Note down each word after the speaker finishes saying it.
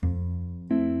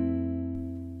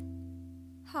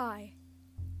Hi,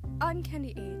 I'm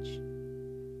Candy H,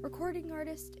 recording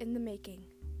artist in the making,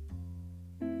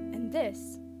 and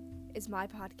this is my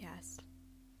podcast.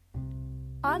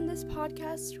 On this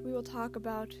podcast, we will talk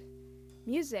about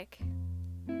music,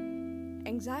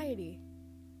 anxiety,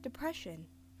 depression,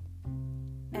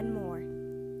 and more.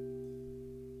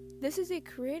 This is a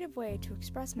creative way to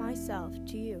express myself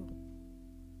to you.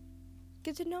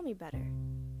 Get to know me better.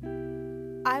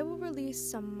 I will release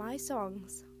some of my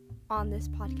songs on this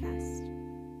podcast.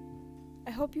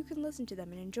 I hope you can listen to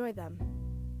them and enjoy them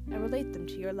and relate them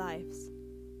to your lives.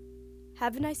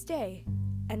 Have a nice day,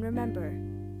 and remember,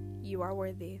 you are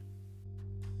worthy.